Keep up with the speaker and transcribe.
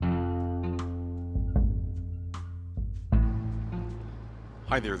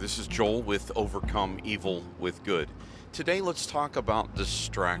Hi there, this is Joel with Overcome Evil with Good. Today, let's talk about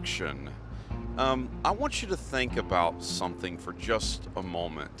distraction. I want you to think about something for just a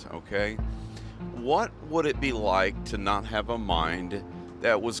moment, okay? What would it be like to not have a mind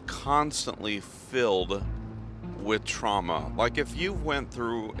that was constantly filled with trauma? Like if you went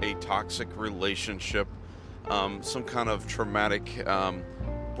through a toxic relationship, some kind of traumatic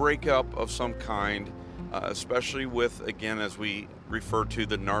breakup of some kind, especially with, again, as we refer to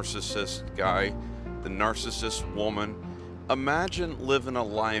the narcissist guy, the narcissist woman. Imagine living a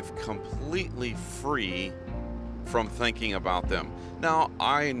life completely free from thinking about them. Now,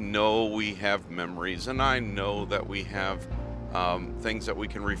 I know we have memories and I know that we have things that we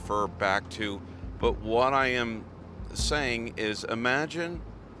can refer back to, but what I am saying is imagine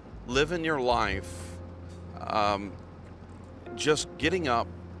living your life um, just getting up,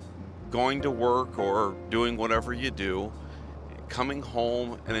 going to work or doing whatever you do, coming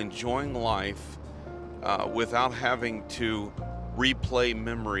home and enjoying life without having to replay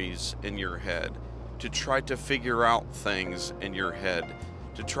memories in your head, to try to figure out things in your head,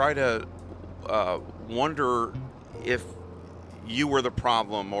 to try to wonder if you were the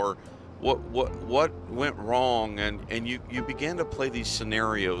problem or what went wrong, and you began to play these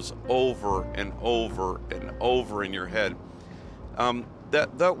scenarios over and over and over in your head.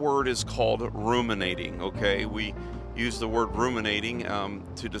 That word is called ruminating. Okay, we use the word ruminating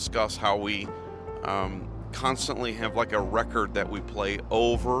to discuss how we constantly have like a record that we play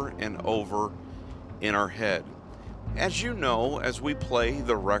over and over in our head. As you know, as we play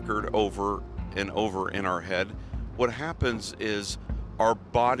the record over and over in our head, what happens is our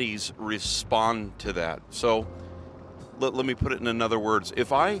bodies respond to that. So let me put it in other words.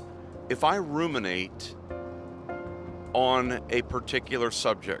 If I ruminate on a particular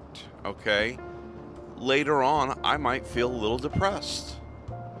subject, okay, later on I might feel a little depressed.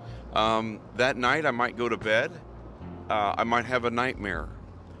 That night I might go to bed, I might have a nightmare.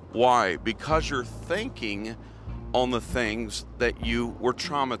 Why? Because you're thinking on the things that you were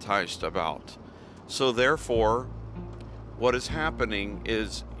traumatized about. So therefore, what is happening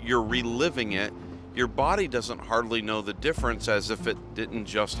is you're reliving it. Your body doesn't hardly know the difference, as if it didn't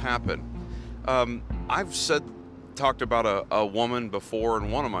just happen. I've talked about a woman before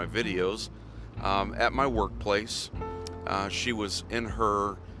in one of my videos at my workplace. She was in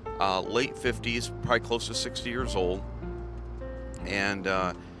her late 50s, probably close to 60 years old, and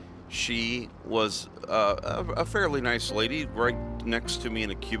she was a fairly nice lady right next to me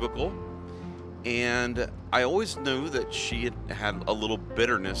in a cubicle. And I always knew that she had a little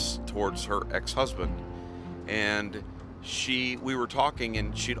bitterness towards her ex-husband. And we were talking,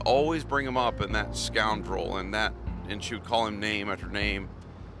 and she'd always bring him up, and that scoundrel, and she would call him name after name.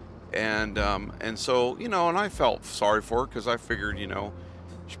 And so, and I felt sorry for her, because I figured,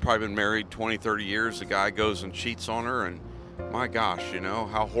 she's probably been married 20, 30 years. The guy goes and cheats on her, and my gosh,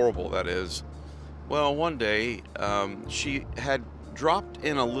 how horrible that is. Well, one day, she had dropped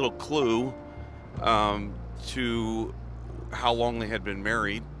in a little clue to how long they had been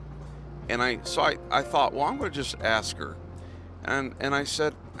married, and I thought, well, I'm going to just ask her, and I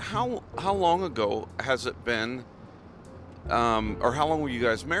said, how long ago has it been, or how long were you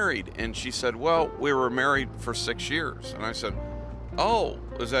guys married? And she said, well, we were married for 6 years. And I said, oh,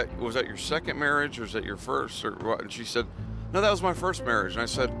 was that your second marriage, or was that your first, or what? And she said, no, that was my first marriage. And I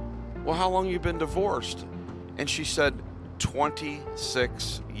said, well, how long have you been divorced? And she said,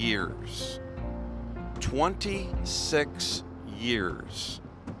 26 years. 26 years.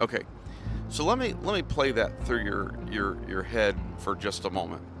 Okay, so let me play that through your head for just a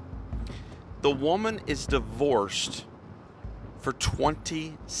moment. The woman is divorced for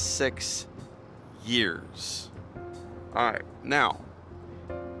 26 years. All right, now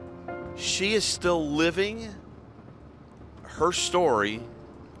she is still living her story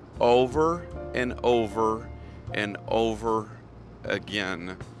over and over and over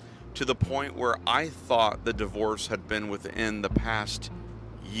again, to the point where I thought the divorce had been within the past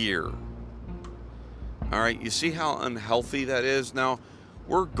year. All right, you see how unhealthy that is? Now,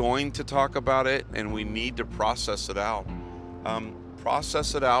 we're going to talk about it, and we need to process it out.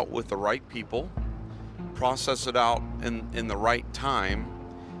 Process it out with the right people. Process it out in the right time.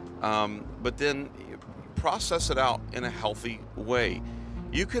 But then process it out in a healthy way.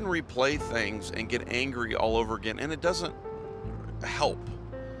 You can replay things and get angry all over again, and it doesn't help.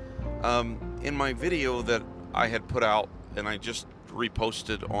 In my video that I had put out, and I just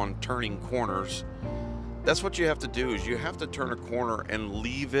reposted on turning corners, that's what you have to do, is you have to turn a corner and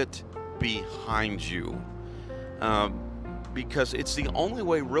leave it behind you, because it's the only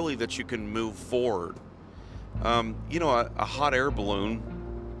way really that you can move forward. A hot air balloon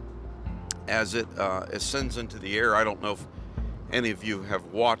as it ascends into the air. I don't know if any of you have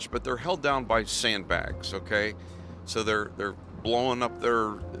watched, but they're held down by sandbags. Okay, so they're blowing up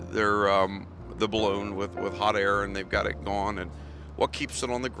the balloon with hot air, and they've got it going. And what keeps it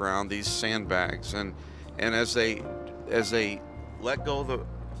on the ground? These sandbags. And as they let go of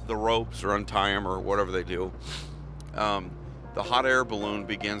the ropes or untie them or whatever they do, the hot air balloon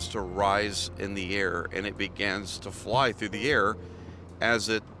begins to rise in the air, and it begins to fly through the air as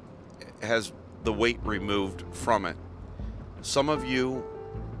it has the weight removed from it. Some of you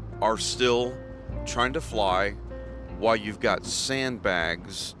are still trying to fly while you've got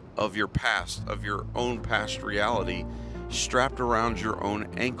sandbags of your past, of your own past reality, strapped around your own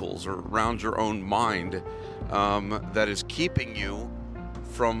ankles or around your own mind, that is keeping you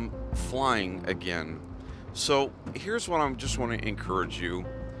from flying again. So here's what I just want to encourage you.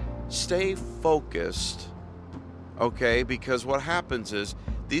 Stay focused, okay? Because what happens is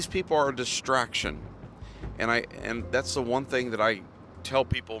these people are a distraction. And that's the one thing that I tell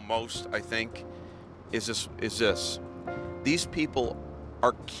people most, I think, is this. These people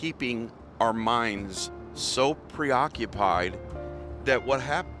are keeping our minds so preoccupied that what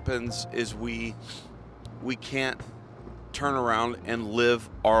happens is we can't turn around and live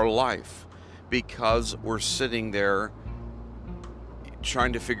our life because we're sitting there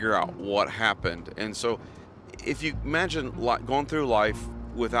trying to figure out what happened. And so if you imagine going through life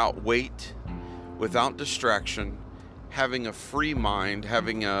without weight, without distraction, having a free mind,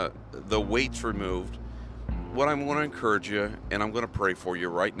 having the weights removed, what I'm going to encourage you, and I'm going to pray for you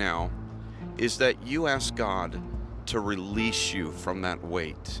right now, is that you ask God to release you from that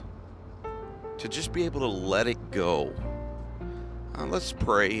weight, to just be able to let it go. Let's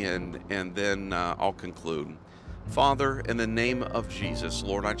pray, and then I'll conclude. Father, in the name of Jesus,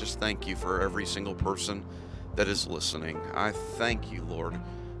 Lord, I just thank you for every single person that is listening. I thank you, Lord,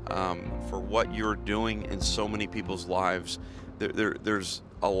 for what you're doing in so many people's lives. There's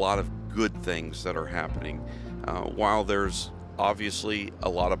a lot of good things that are happening. While there's obviously a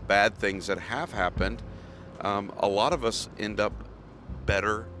lot of bad things that have happened, a lot of us end up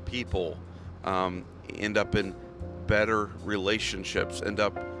better people, end up in better relationships, end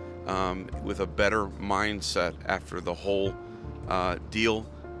up with a better mindset after the whole deal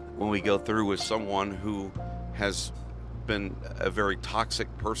when we go through with someone who has been a very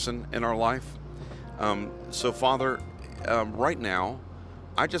toxic person in our life. So Father, right now,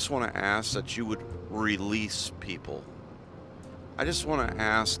 I just want to ask that you would release people. I just want to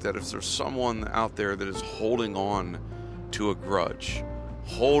ask that if there's someone out there that is holding on to a grudge,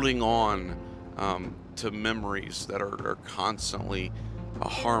 holding on to memories that are constantly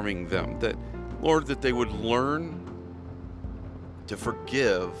harming them, that, Lord, that they would learn to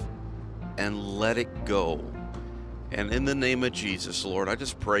forgive and let it go. And in the name of Jesus, Lord, I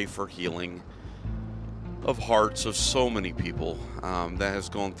just pray for healing of hearts of so many people that has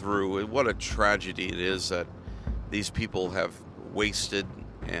gone through. What a tragedy it is that these people have wasted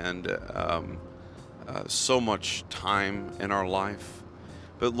and so much time in our life.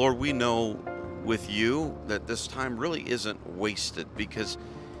 But Lord, we know with you that this time really isn't wasted, because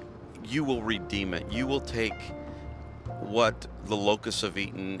you will redeem it. You will take what the locusts have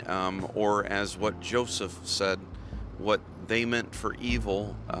eaten, or as what Joseph said, what they meant for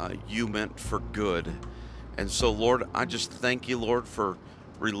evil, you meant for good. And so, Lord, I just thank you, Lord, for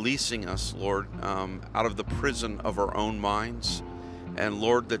releasing us, Lord, out of the prison of our own minds. And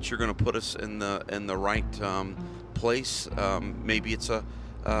Lord, that you're going to put us in the right place. Maybe it's a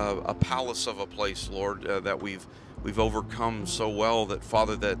palace of a place, Lord, that we've overcome so well that,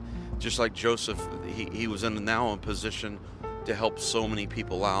 Father, that just like Joseph, he was now in position to help so many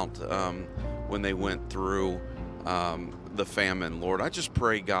people out when they went through the famine. Lord, I just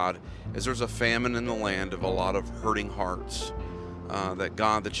pray, God, as there's a famine in the land of a lot of hurting hearts, that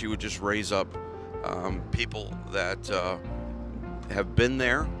God, that you would just raise up people that have been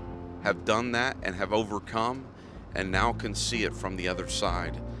there, have done that, and have overcome, and now can see it from the other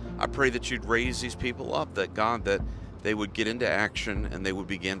side. I pray that you'd raise these people up, that God, that they would get into action and they would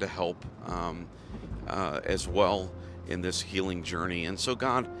begin to help as well in this healing journey. And so,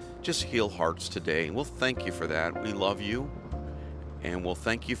 God, just heal hearts today. We'll thank you for that. We love you, and we'll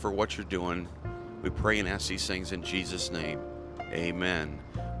thank you for what you're doing. We pray and ask these things in Jesus' name. Amen.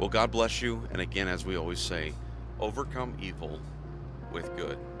 Well, God bless you. And again, as we always say, overcome evil with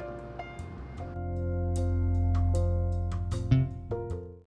good.